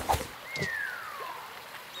 spin.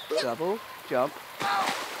 Double, jump.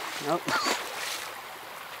 Nope.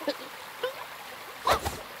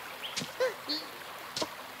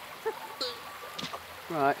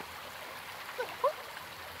 Right.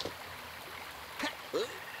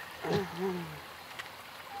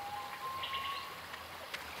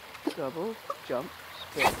 Double, jump,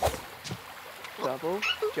 spin. Double,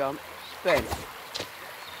 jump, spin.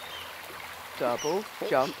 Double,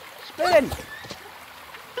 jump, spin.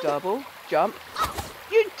 Double, jump.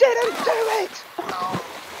 You didn't do it!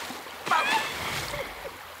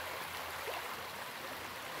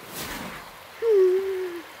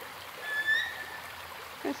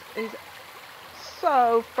 This is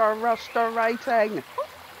so frustrating.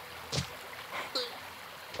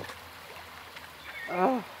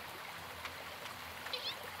 Oh.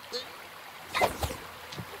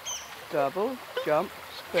 Double, jump,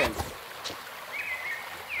 spin.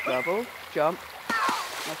 Double, jump.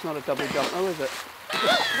 That's not a double jump, though, is it? It's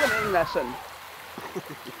a swimming lesson.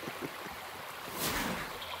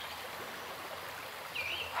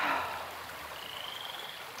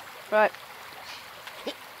 Right.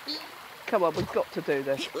 Come on, we've got to do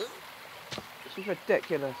this. This is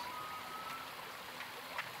ridiculous.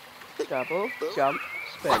 Double, jump,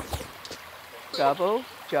 spin. Double,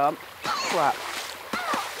 jump, crap.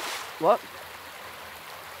 What?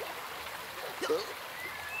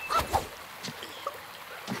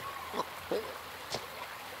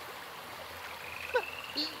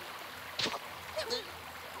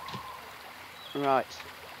 Right.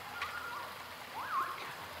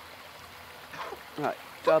 Right.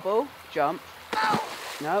 Double, jump.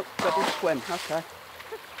 No, double swim. Okay.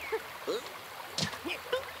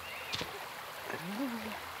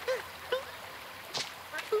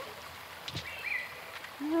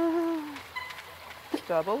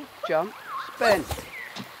 Double, jump, spin.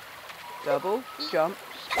 Double, jump,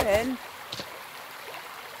 spin.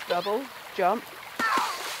 Double, jump.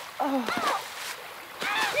 Oh,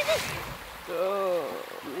 oh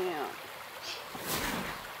man.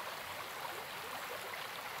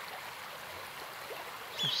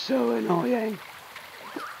 So annoying.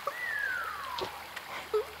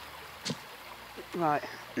 Right.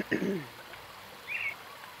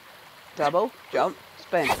 Double, jump,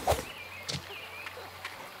 spin.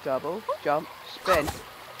 Double, jump, spin.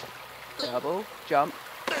 Double, jump.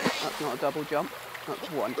 That's not a double jump.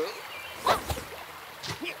 That's one.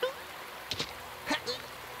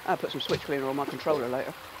 I'll put some switch cleaner on my controller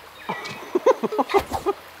later.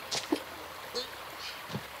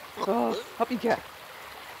 Oh, up you get.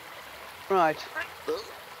 Right. So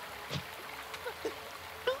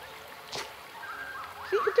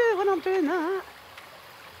you can do it when I'm doing that.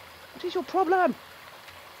 What is your problem?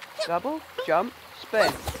 Double, jump,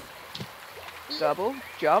 spin. Double,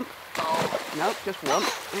 jump. No, just one.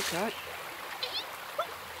 Okay.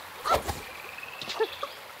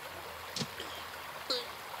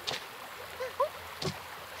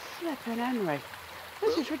 Flippin' Henry.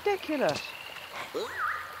 This is ridiculous.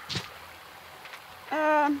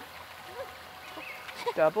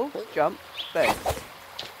 Double, jump, spin.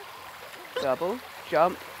 Double,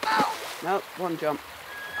 jump. No, one jump.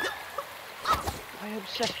 I'm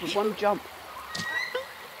obsessed with one jump.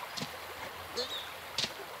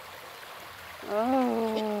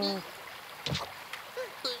 Oh.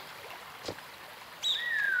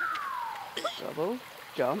 Double,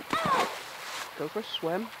 jump. Go for a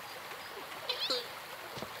swim.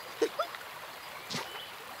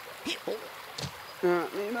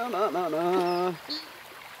 No.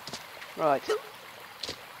 Right.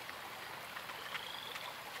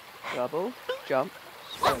 Double, jump,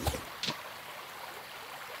 spin.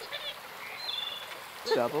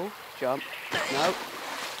 Double, jump. No.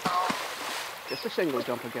 Just a single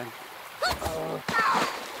jump again.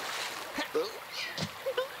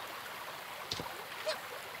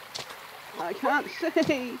 I can't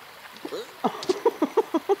see.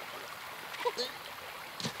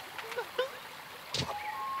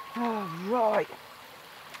 Oh, right.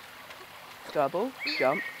 Double,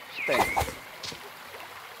 jump, spin.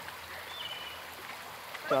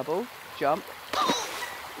 Double, jump.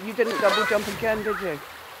 You didn't double jump again, did you?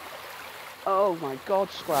 Oh my God,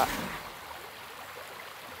 Scrat.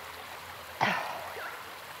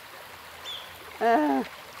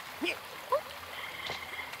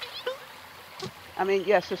 I mean,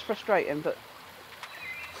 yes, it's frustrating, but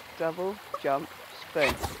double, jump,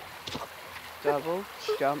 spin. Double,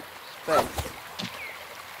 jump, spin.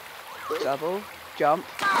 Double, jump,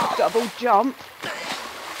 double jump.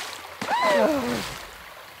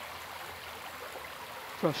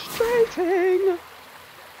 Frustrating.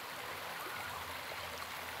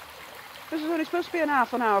 This is only supposed to be an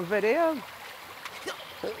half-an-hour video.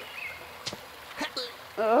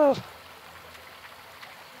 Oh.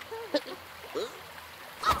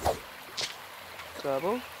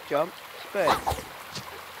 Double, jump, spin.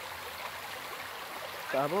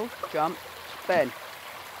 Double, jump, spin.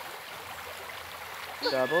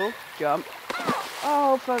 Double, jump.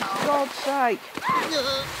 Oh, for God's sake.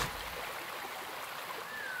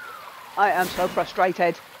 I am so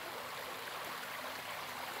frustrated.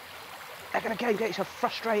 How can a game get you so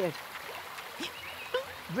frustrated?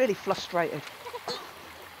 Really frustrated.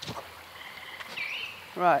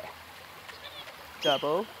 Right.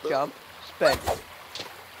 Double, jump, spin.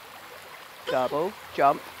 Double,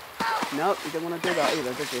 jump. No, you didn't want to do that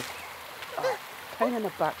either, did you? Oh, pain in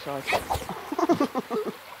the backside.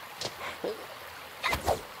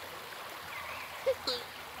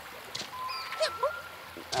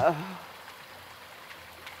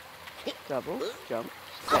 Double, jump,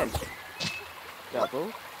 spin.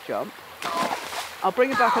 Double, jump. I'll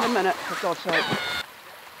bring it back in a minute, for God's sake.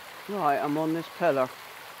 Right, I'm on this pillar.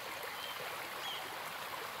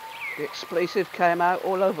 The explosive came out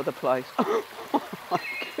all over the place. Oh my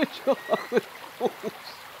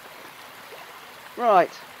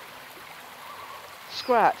Right.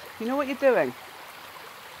 Scrat, you know what you're doing?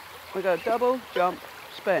 We go double, jump,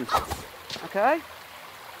 spin. Okay?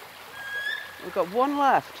 We've got one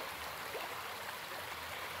left.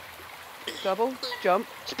 Double, jump,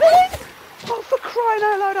 spin! Oh, for crying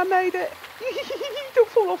out loud, I made it! Don't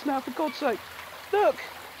fall off now, for God's sake. Look!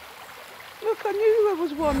 Look, I knew there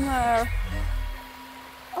was one there.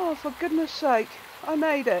 Oh, for goodness sake, I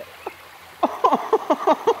made it.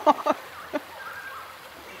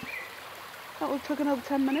 That would took another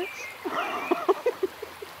 10 minutes.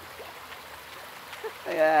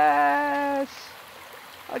 Yes!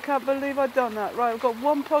 I can't believe I've done that. Right, I've got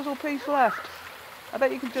one puzzle piece left. I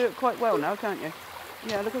bet you can do it quite well now, can't you?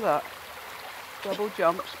 Yeah, look at that. Double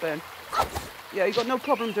jump, spin. Yeah, you've got no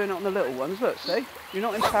problem doing it on the little ones. Look, see? You're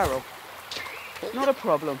not in peril. Not a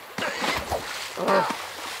problem. Ugh.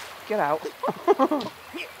 Get out.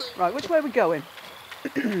 Right, which way are we going?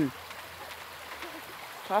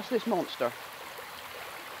 Past this monster.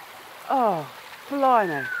 Oh,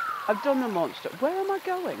 blimey. I've done the monster. Where am I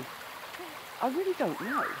going? I really don't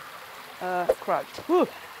know. Crouch. Whoa.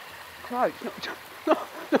 Crouch. No,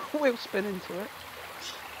 we'll spin into it.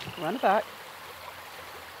 Around the back.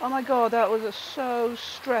 Oh my God, that was so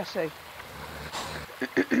stressy.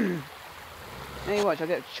 Hey, watch, I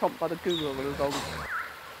get chomped by the Google over the dog.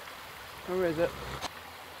 Where is it?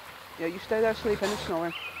 Yeah, you stay there sleeping and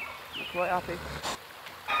snoring. I'm quite happy.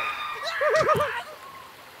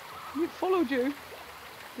 It followed you.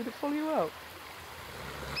 Did it follow you out?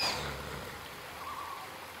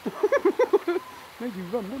 Made you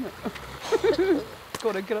run, didn't it?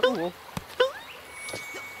 Gotta get up the wall.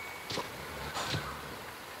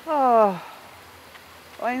 Oh,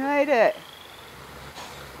 I made it.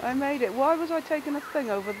 I made it. Why was I taking a thing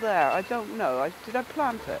over there? I don't know. Did I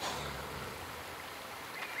plant it?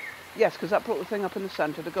 Yes, because that brought the thing up in the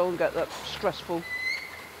centre to go and get that stressful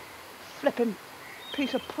flipping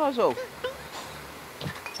piece of puzzle.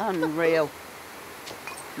 Unreal.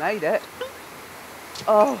 Made it.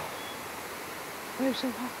 Oh, I'm so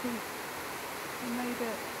happy. I made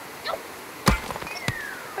it.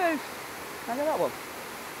 Oh, look at that one.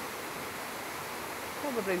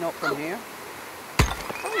 Probably not from here.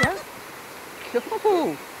 Oh yeah.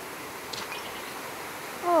 Cool.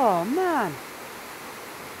 Oh man.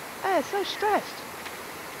 Hey, so stressed.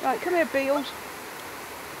 Right, come here, beetles.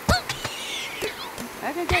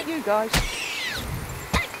 I can get you guys.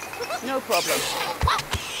 No problem.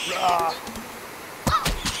 Rawr.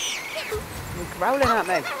 You're growling at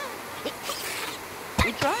me.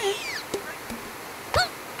 You trying?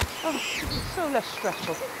 Oh, it's so less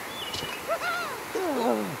stressful.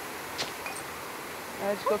 Oh.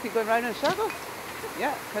 Just go keep going round in a circle.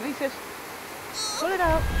 Yeah, kinesis. Pull it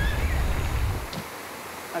out.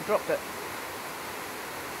 I dropped it.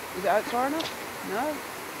 Is it out far enough? No?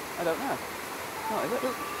 I don't know. Not is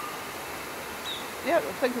it? Yeah, I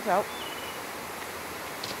think it's out.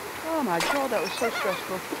 Oh my God, that was so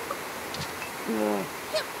stressful. Ugh.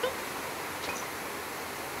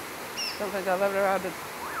 Don't think I've ever had it.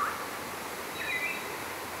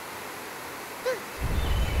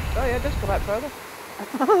 Oh yeah, it does come out further.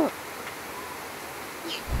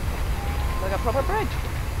 Like a proper bridge.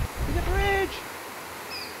 It's a bridge.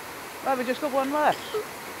 Right, we just got one left.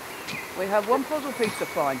 We have one puzzle piece to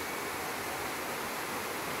find.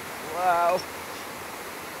 Wow.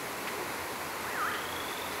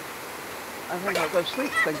 I think I'll go to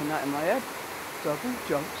sleep thinking that in my head. Double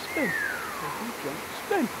jump spin. Double jump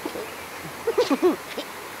spin.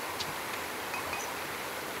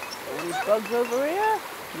 Any bugs over here?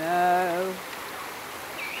 No.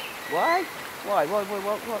 Why? Why? What?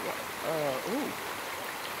 Ooh.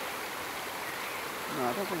 No,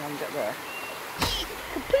 I don't think I can get there.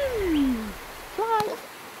 Kaboom! Fly!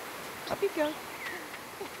 Up you go.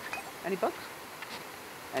 Any bugs?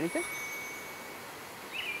 Anything?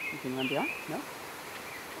 Anything run behind? No?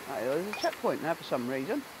 Right, there's a checkpoint there for some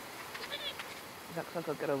reason. Is that because I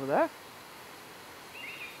could get over there?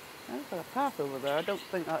 There's like a path over there. I don't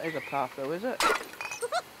think that is a path though, is it?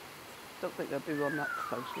 Don't think there'd be one that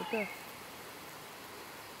close, would there?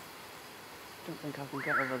 Don't think I can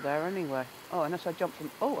get over there anyway. Oh, unless I jump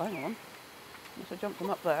from... Oh, hang on. Unless I jump from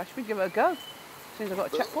up there. Should we give it a go? Seems I've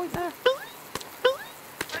got a checkpoint there.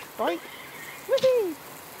 Right. Whee!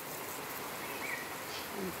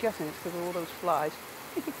 I'm guessing it's because of all those flies.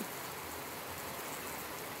 Is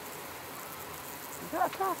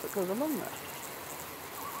that a path that goes along there?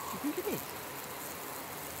 Do you think it is?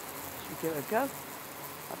 Should we give it a go?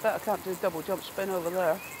 I bet I can't do a double jump spin over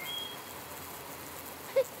there.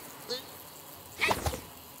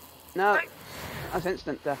 No. That's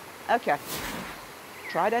instant death. Okay.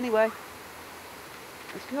 Tried anyway.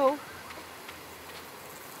 Let's go. Is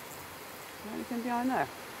there anything behind there?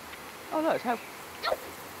 Oh look, it's help.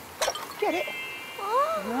 Get it!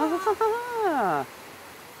 Ah,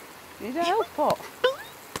 need a health pot.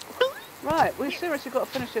 Right, we've seriously got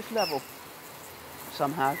to finish this level.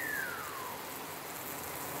 Somehow.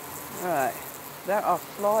 Right. There are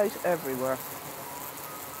flies everywhere.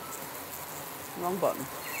 Wrong button.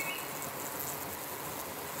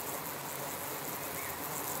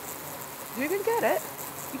 You can get it.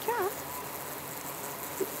 You can.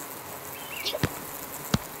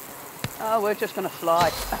 Oh, we're just going to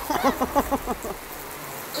fly.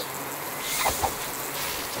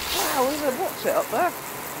 Wow, what's it up there?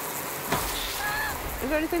 Is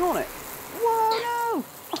there anything on it? Whoa, no!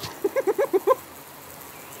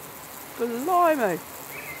 Blimey.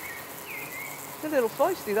 It's a little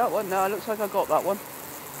feisty, that one. No, it looks like I got that one.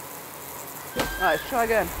 Right, let's try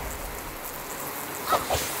again.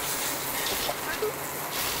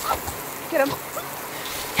 Get him.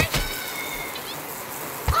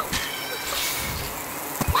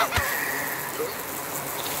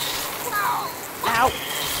 Ow!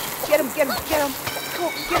 Get him, get him, get him! Come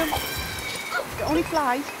on, get him! It only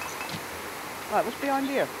flies. Right, what's behind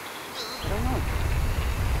here? I don't know.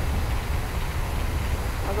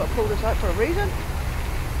 I've got to pull this out for a reason.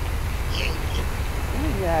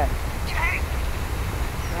 Oh, yeah.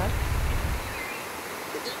 Right.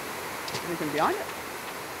 Anything behind it?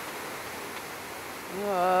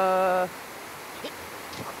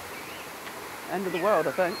 End of the world,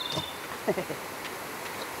 I think.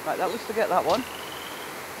 Right, that was to get that one.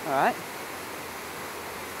 Alright.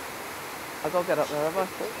 I've got to get up there, have I?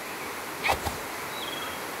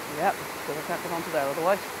 Yep, because I can't get onto there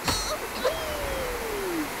otherwise.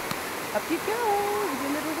 Up you go, with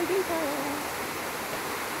your little wiggy tail.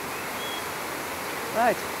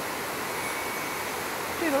 Right.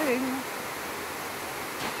 Jiggling.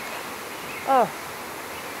 Oh.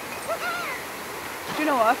 Do you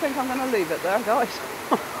know what? I think I'm going to leave it there, guys.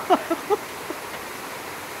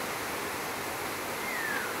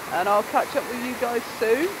 And I'll catch up with you guys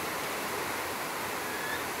soon.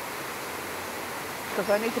 Because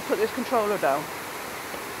I need to put this controller down.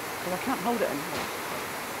 Because I can't hold it anymore.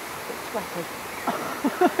 It's sweaty.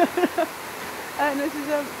 And this is,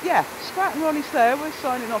 yeah, Scrat and RonnieSlayer, we're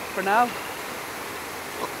signing off for now.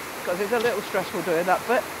 Because it's a little stressful doing that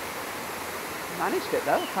bit. Managed it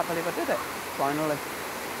though, I can't believe I did it. Finally.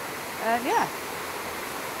 And yeah.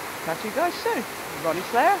 Catch you guys soon.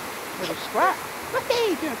 RonnieSlayer, little Scrat.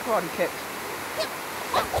 Whee! Doing karate kicks.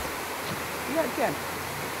 Do that again.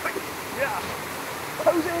 Yeah.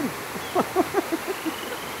 Pose in.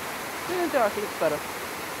 In the dark, it looks better.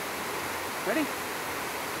 Ready?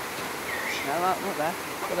 No, not there.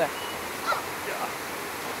 Go there.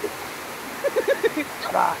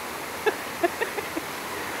 Right.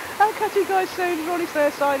 I'll catch you guys soon.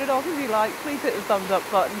 RonnieSlayer signing off. If you like, please hit the thumbs up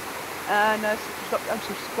button and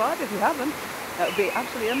subscribe if you haven't. That would be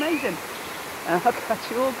absolutely amazing. And I'll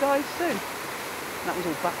catch you all guys soon. That was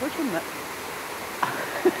all backwards, wasn't it?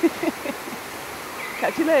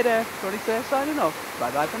 Catch you later. RonnieSlayer signing off.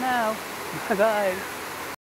 Bye bye for now. Bye bye.